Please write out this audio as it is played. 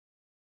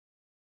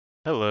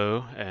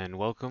Hello and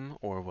welcome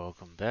or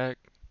welcome back.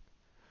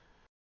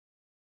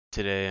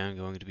 Today I'm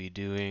going to be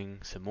doing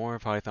some more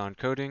Python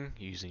coding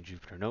using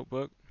Jupyter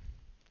Notebook.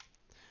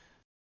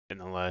 In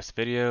the last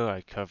video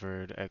I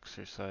covered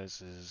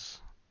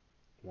exercises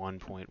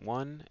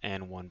 1.1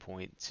 and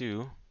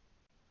 1.2,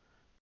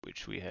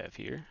 which we have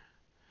here.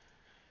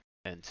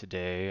 And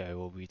today I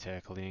will be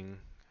tackling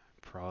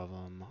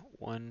problem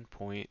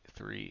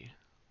 1.3.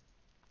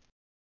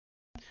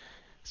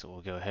 So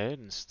we'll go ahead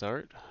and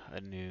start a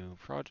new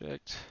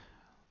project.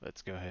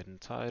 Let's go ahead and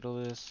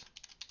title this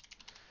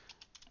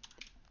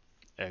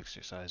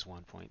exercise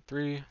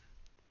 1.3.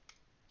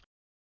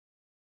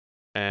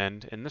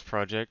 And in this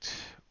project,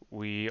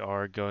 we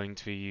are going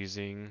to be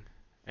using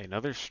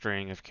another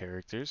string of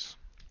characters.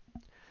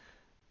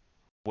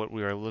 What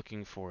we are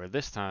looking for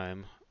this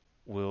time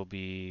will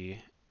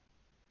be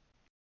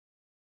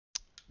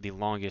the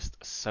longest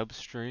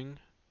substring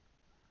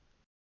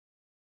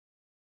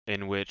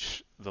in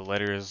which the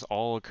letters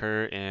all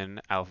occur in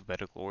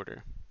alphabetical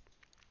order.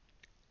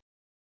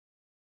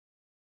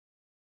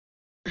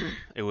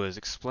 It was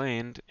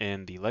explained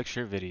in the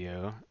lecture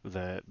video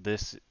that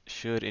this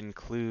should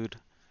include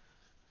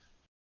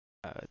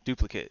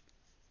duplicate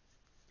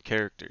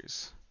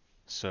characters.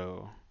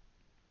 So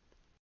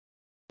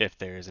if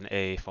there is an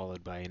A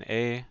followed by an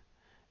A,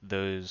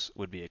 those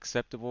would be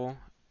acceptable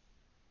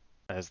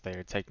as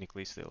they're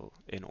technically still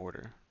in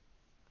order.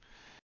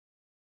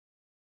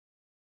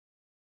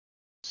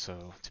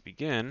 So to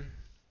begin,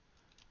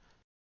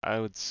 I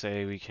would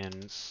say we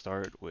can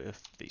start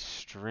with the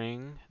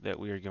string that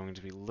we are going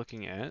to be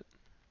looking at.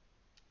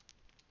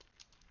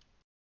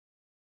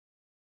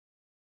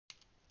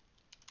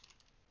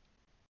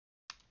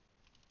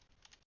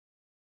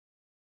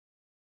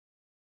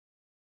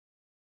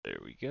 There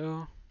we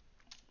go.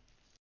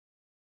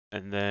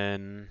 And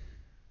then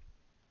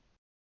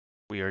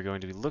we are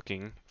going to be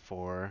looking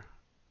for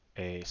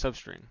a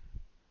substring.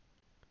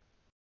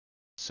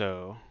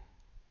 So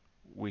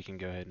we can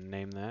go ahead and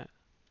name that.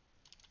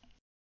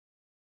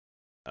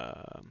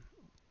 Um,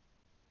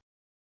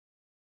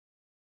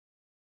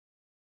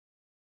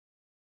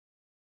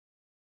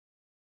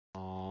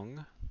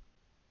 long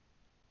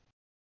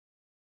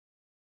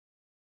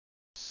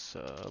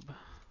sub,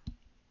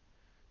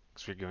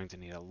 because we're going to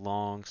need a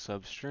long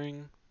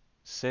substring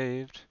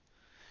saved,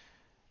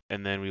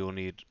 and then we will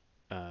need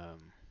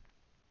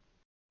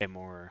a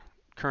more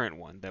current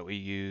one that we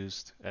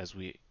used as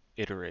we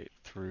iterate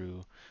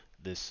through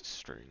this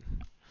string.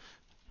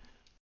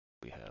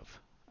 We have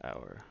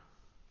our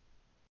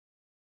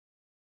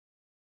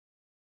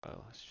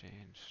file has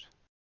changed.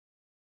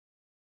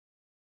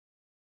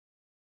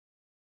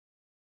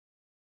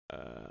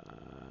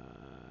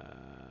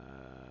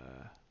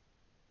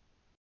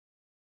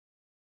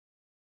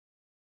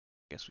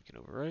 Guess we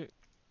can overwrite.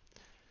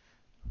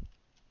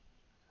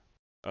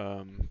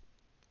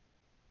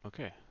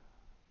 Okay.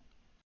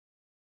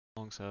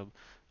 Long sub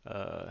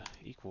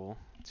equal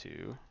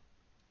to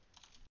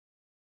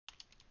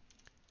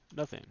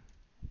nothing.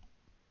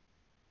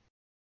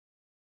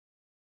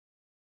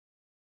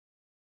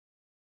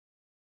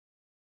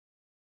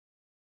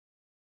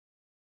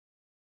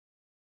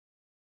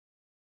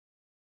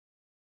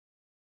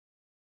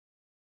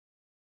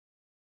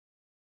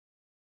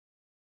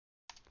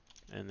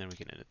 And then we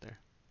can end it there.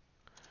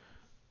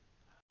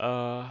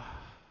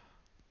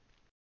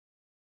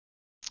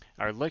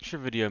 Our lecture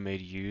video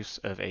made use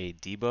of a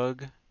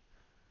debug.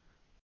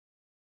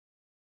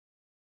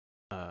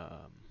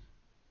 Um,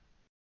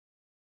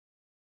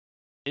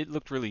 it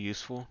looked really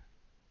useful.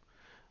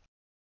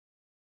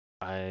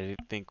 I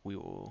think we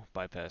will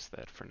bypass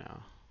that for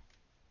now,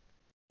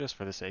 just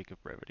for the sake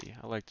of brevity.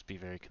 I like to be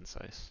very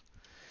concise.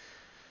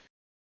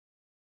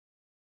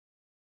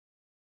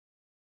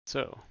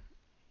 So,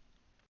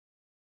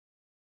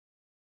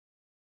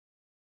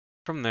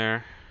 from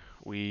there,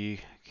 we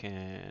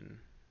can,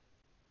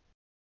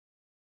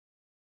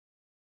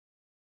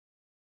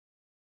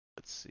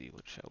 let's see,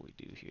 what shall we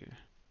do here?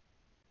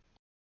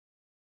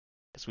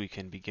 As we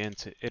can begin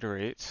to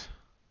iterate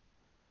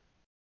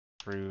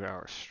through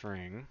our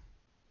string.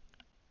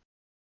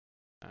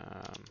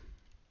 Um,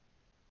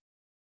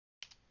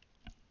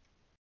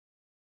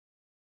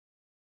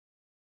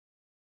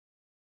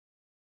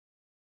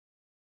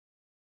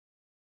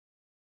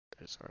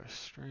 there's our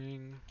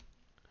string.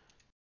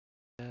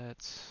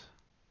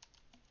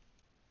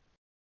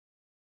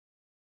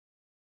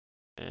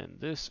 And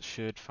this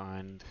should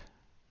find,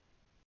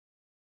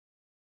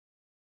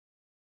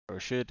 or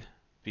should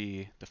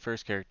be the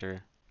first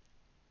character,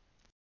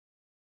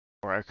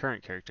 or our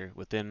current character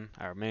within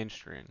our main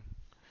string.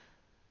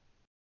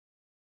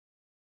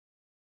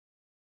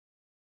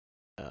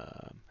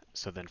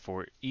 So then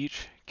for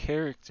each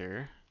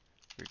character,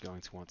 you're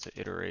going to want to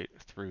iterate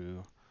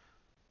through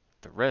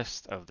the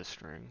rest of the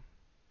string.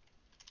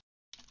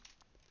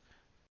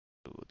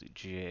 So we'll do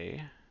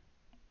J.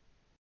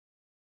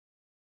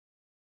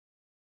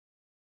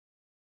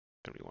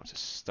 And we want to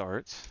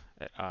start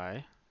at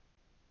I.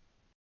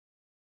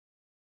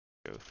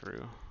 Go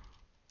through.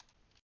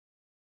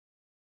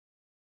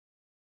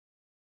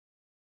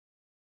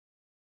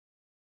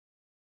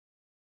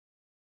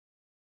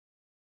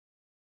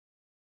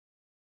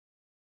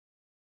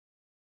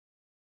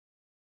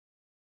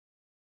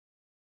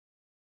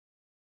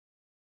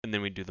 and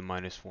then we do the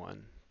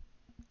 -1.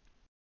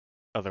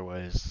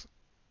 Otherwise,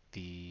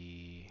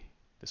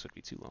 this would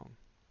be too long.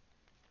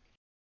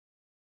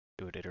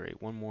 It would iterate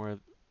one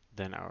more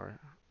than our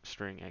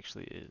string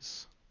actually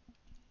is.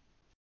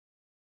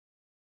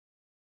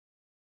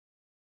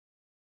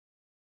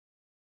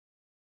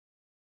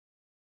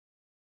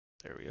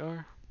 There we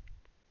are.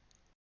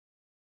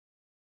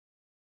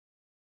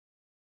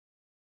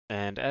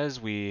 And as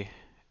we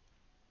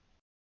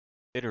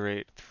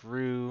iterate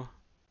through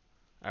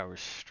our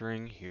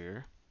string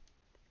here,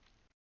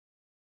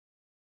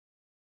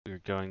 we're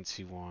going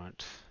to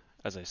want,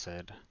 as I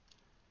said,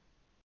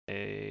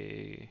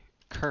 a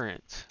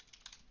current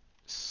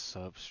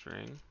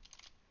substring,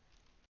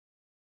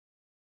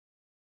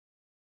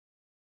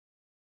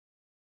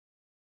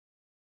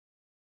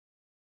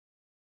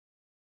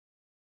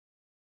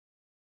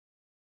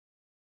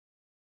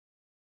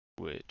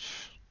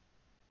 which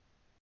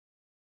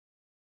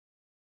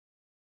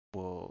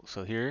will,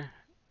 so here,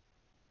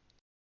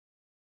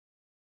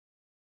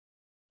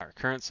 our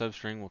current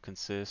substring will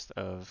consist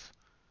of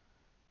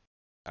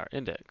our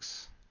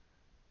index,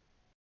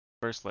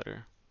 first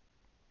letter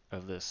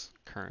of this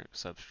current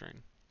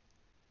substring.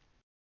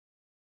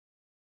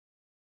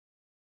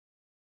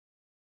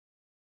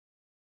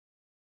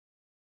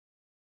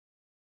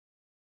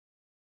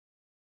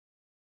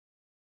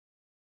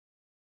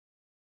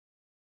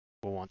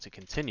 We'll want to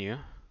continue.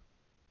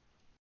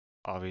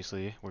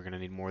 Obviously, we're going to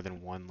need more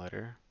than one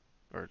letter,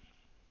 or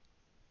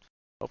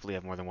hopefully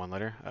have more than one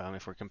letter,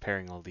 if we're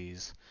comparing all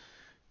these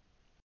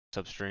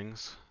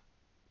substrings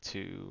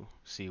to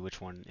see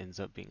which one ends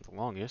up being the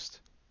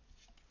longest.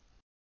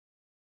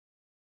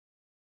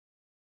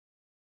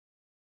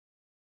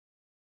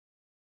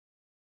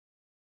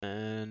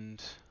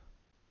 And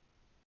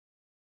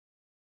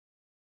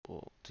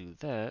we'll do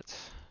that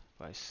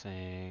by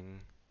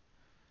saying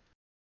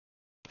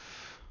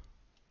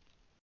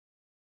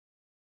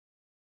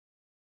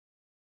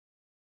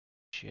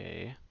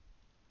j,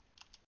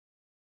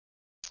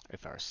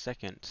 if our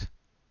second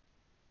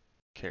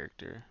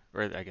character,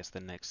 or I guess the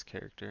next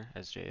character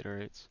as j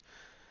iterates,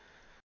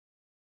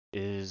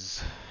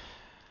 is,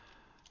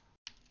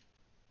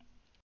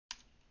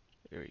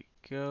 there we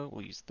go,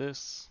 we'll use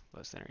this,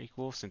 less than or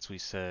equal, since we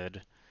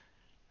said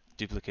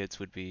duplicates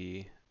would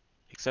be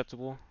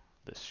acceptable.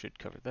 This should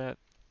cover that.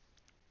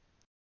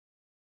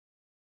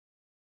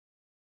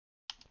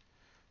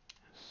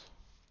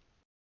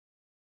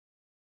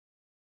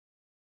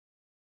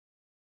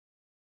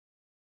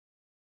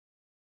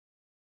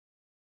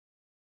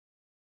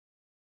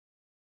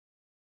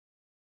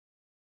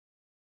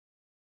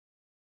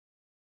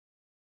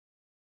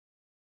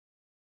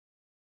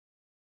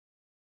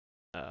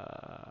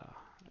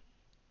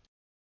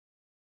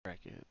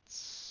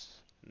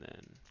 Brackets, and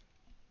then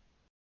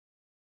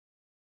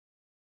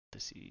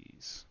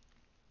parentheses.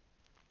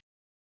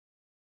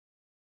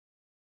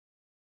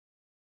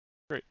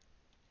 Great.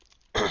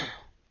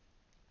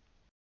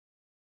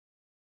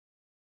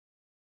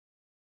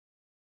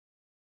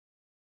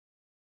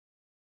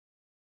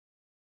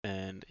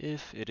 And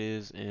if it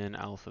is in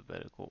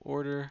alphabetical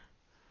order,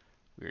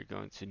 we're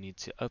going to need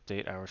to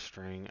update our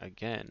string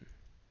again.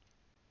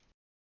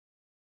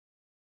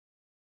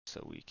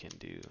 So we can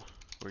do,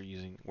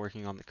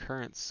 working on the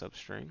current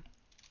substring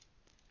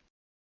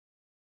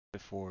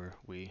before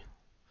we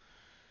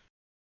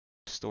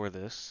store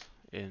this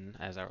in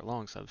as our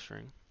long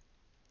substring.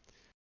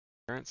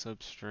 Current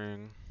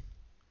substring,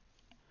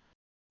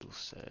 we'll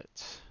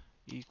set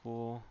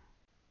equal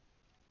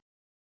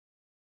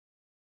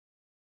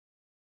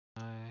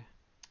I.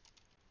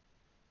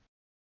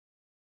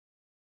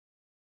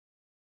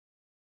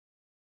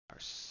 Our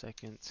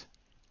second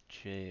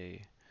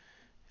j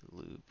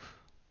loop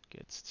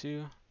gets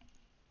 2.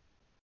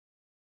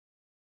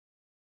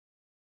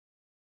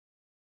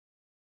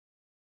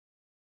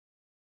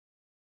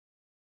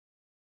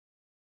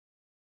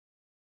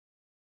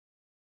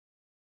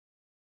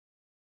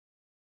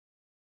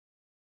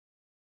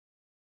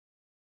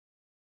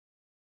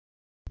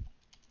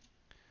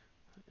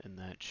 And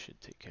that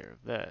should take care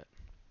of that.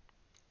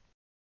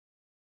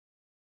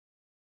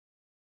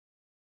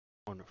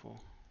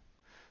 Wonderful.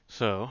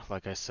 So,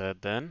 like I said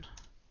then,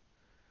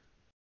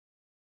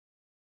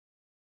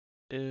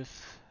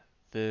 if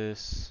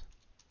this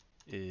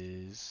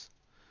is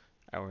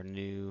our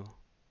new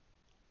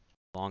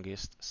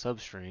longest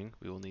substring,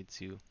 we will need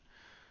to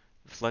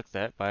reflect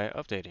that by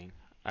updating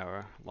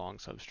our long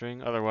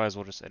substring. Otherwise,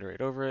 we'll just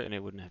iterate over it and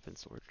it wouldn't have been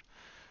stored.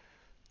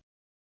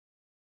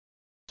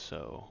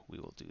 So we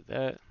will do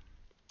that.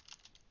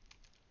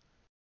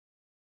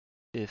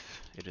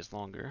 If it is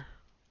longer,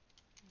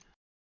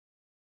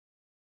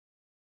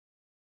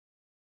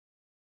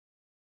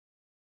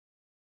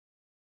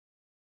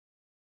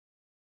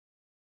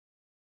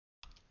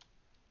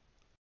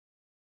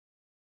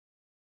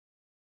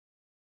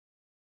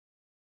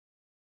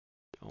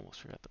 we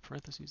almost forgot the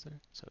parentheses there.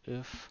 So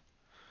if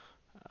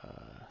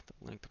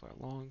the length of our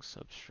long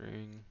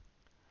substring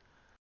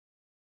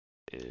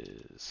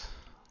is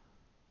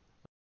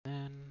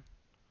then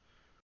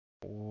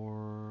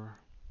or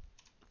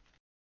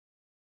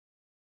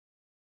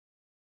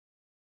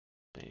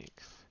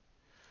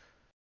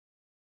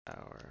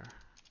our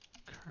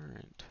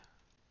current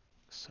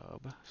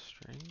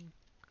substring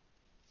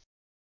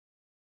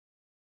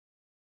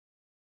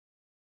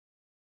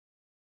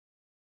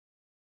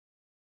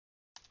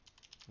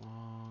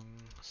long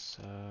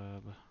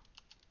sub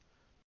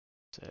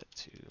set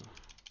to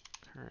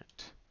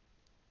current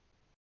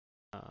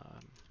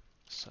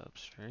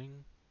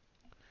substring.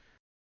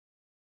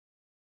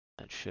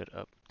 That should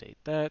update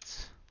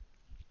that.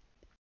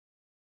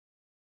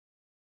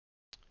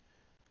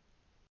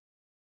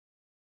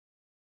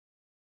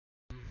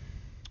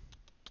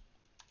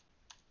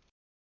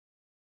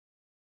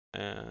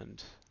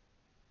 And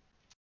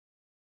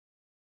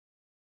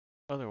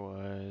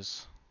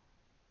otherwise,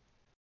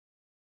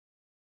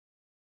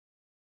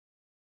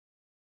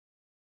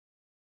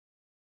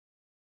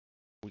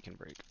 we can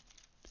break.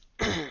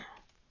 And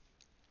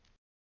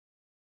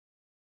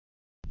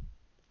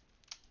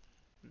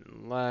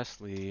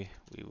lastly,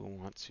 we will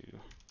want to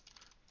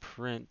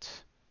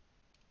print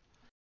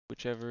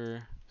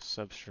whichever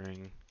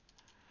substring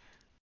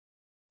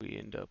we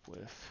end up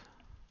with.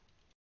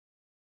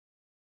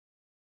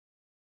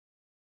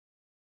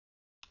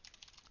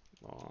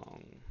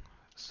 Long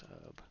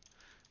sub.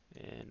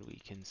 And we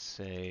can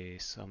say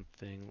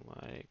something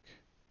like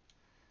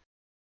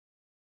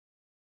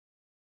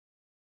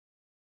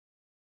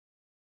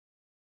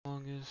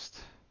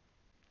longest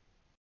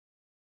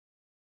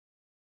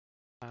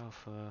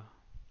alpha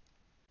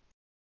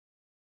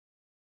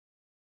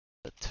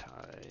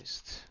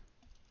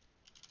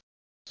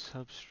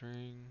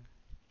substring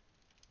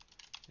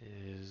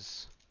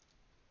is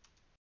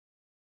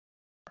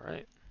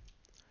alright.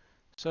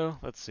 So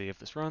let's see if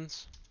this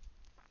runs.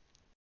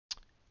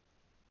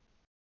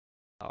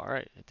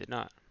 Alright, it did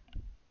not.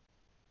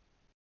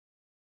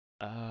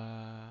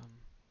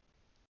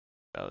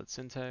 Valid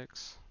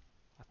syntax.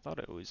 I thought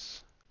it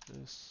was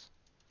this.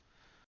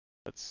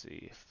 Let's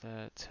see if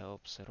that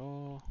helps at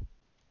all.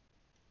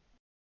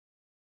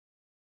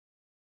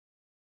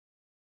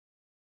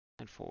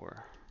 And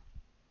 4.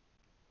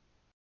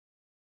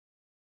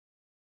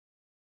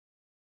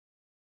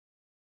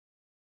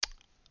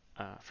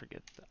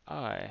 Forget the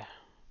I.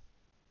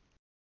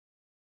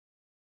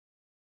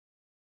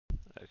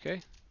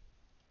 Okay.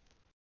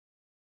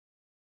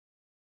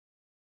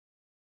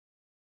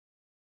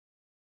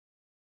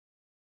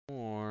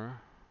 Or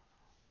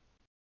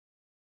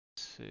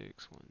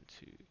 6, 1,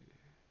 2.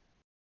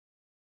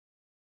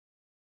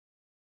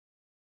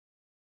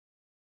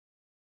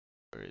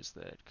 Where is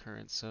that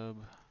current sub?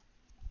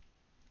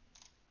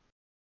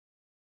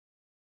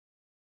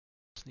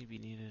 Doesn't be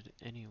needed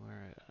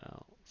anywhere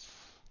else.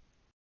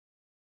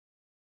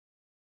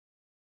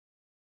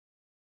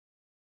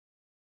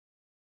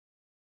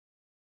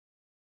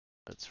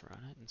 Let's run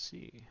it and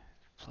see.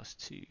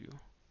 +2.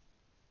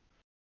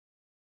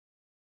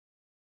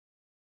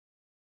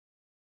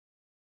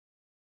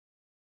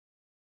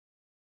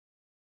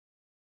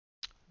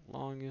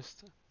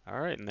 Longest.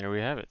 Alright, and there we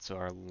have it. So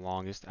our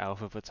longest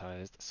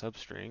alphabetized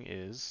substring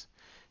is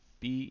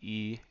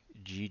BEGGH.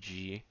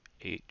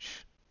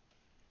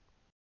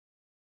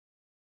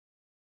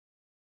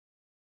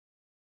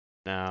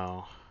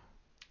 Now,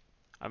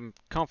 I'm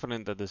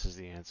confident that this is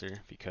the answer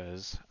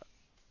because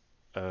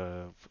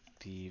of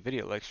the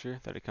video lecture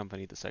that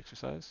accompanied this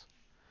exercise.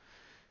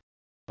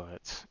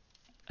 But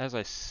as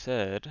I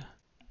said,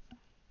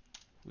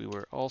 we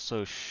were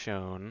also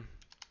shown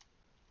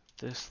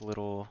this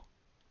little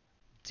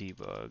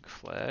debug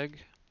flag,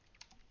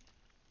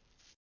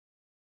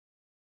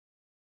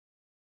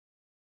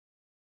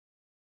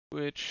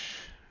 which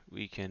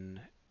we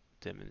can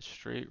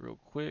demonstrate real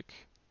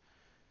quick.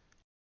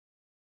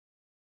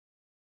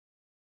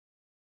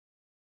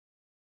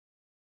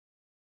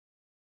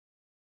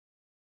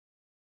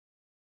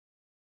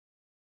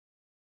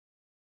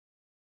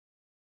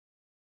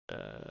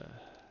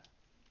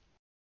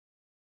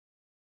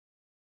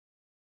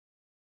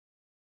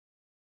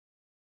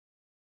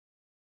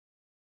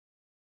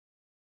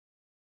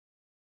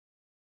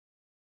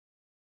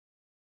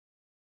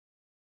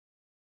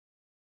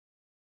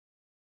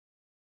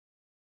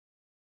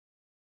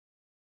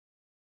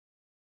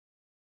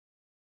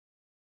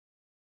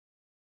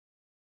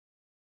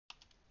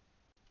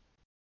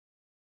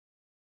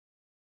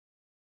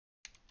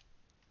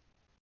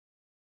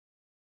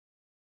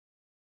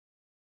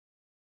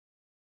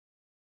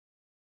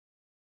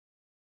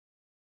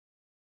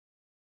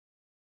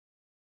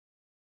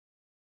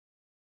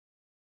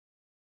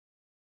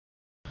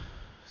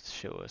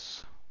 Show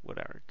us what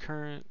our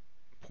current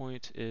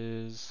point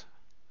is,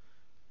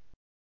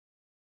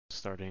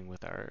 starting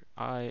with our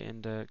I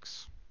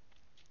index.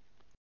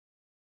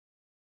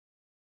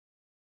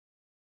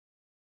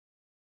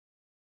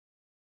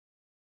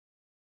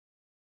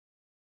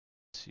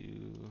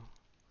 To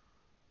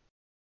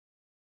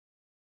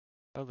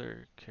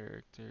other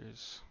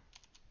characters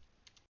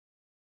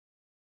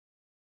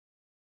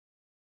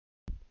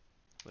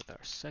with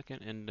our second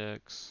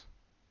index.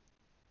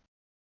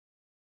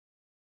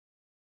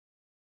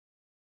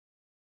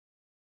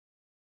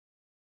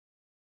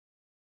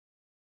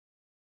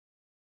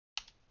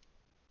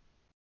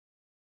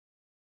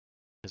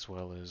 as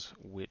well as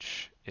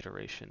which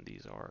iteration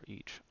these are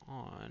each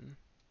on.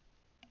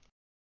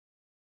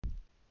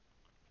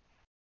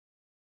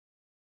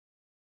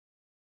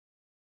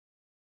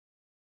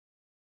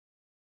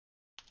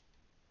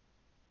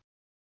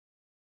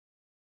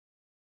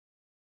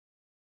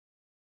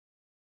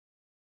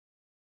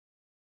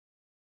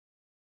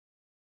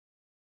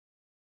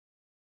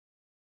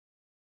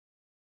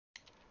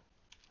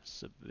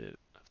 Just a bit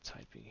of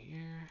typing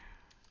here.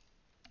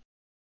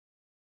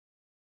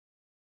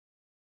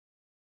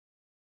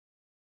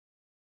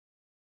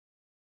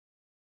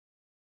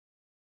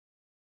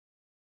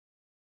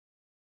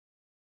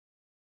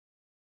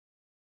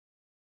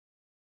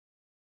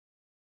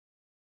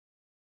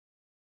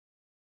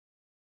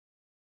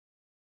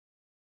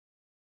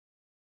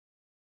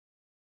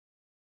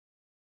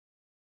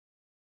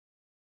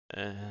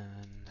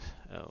 And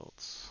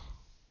else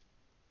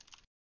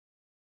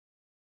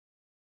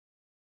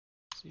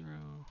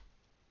 0.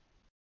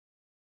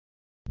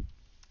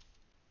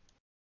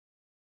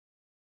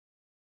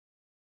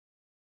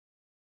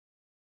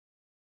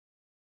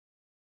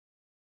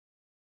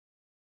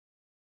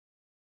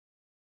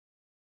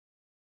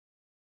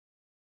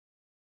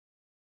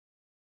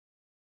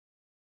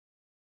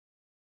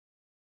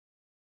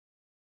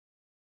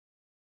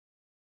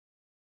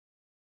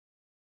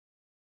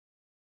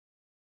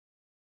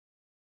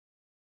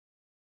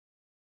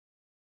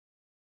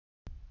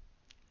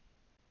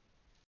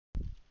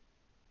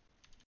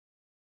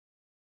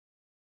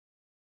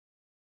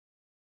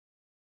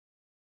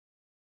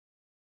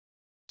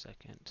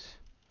 Second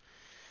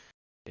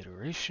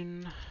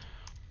iteration.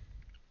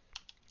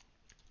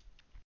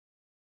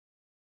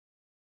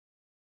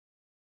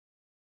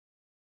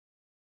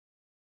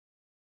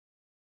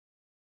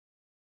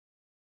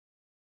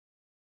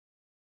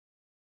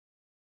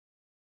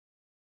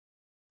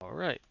 All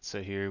right,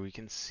 so here we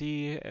can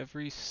see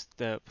every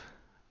step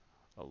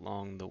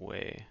along the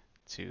way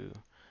to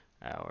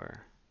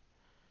our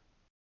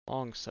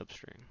long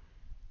substring.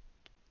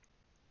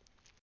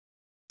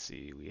 Let's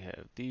see, we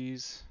have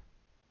these,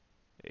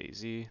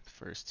 AZ, the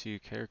first two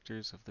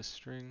characters of the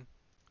string.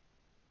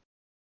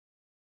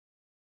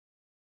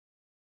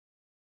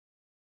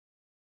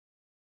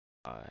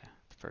 The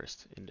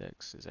first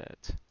index is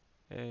at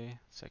A,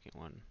 second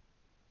one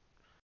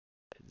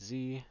at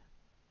Z.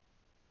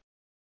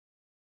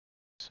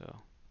 So,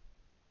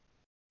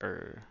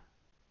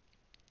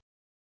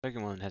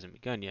 second one hasn't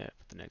begun yet,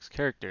 but the next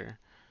character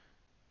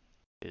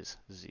is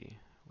Z,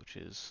 which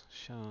is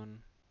shown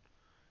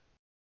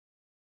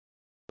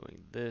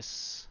doing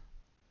this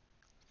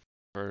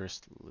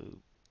first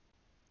loop.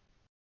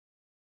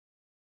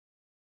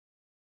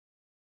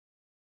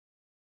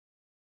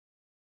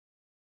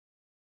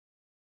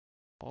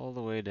 All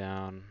the way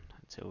down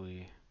until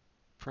we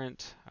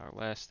print our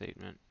last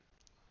statement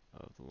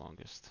of the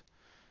longest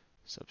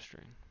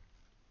substring.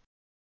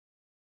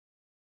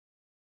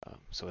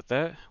 So with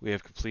that, we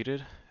have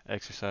completed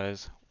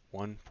exercise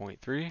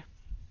 1.3.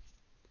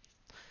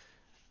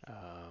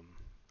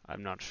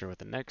 I'm not sure what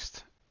the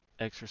next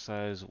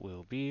exercise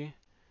will be,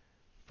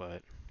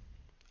 but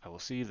I will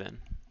see you then.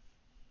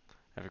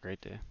 Have a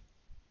great day.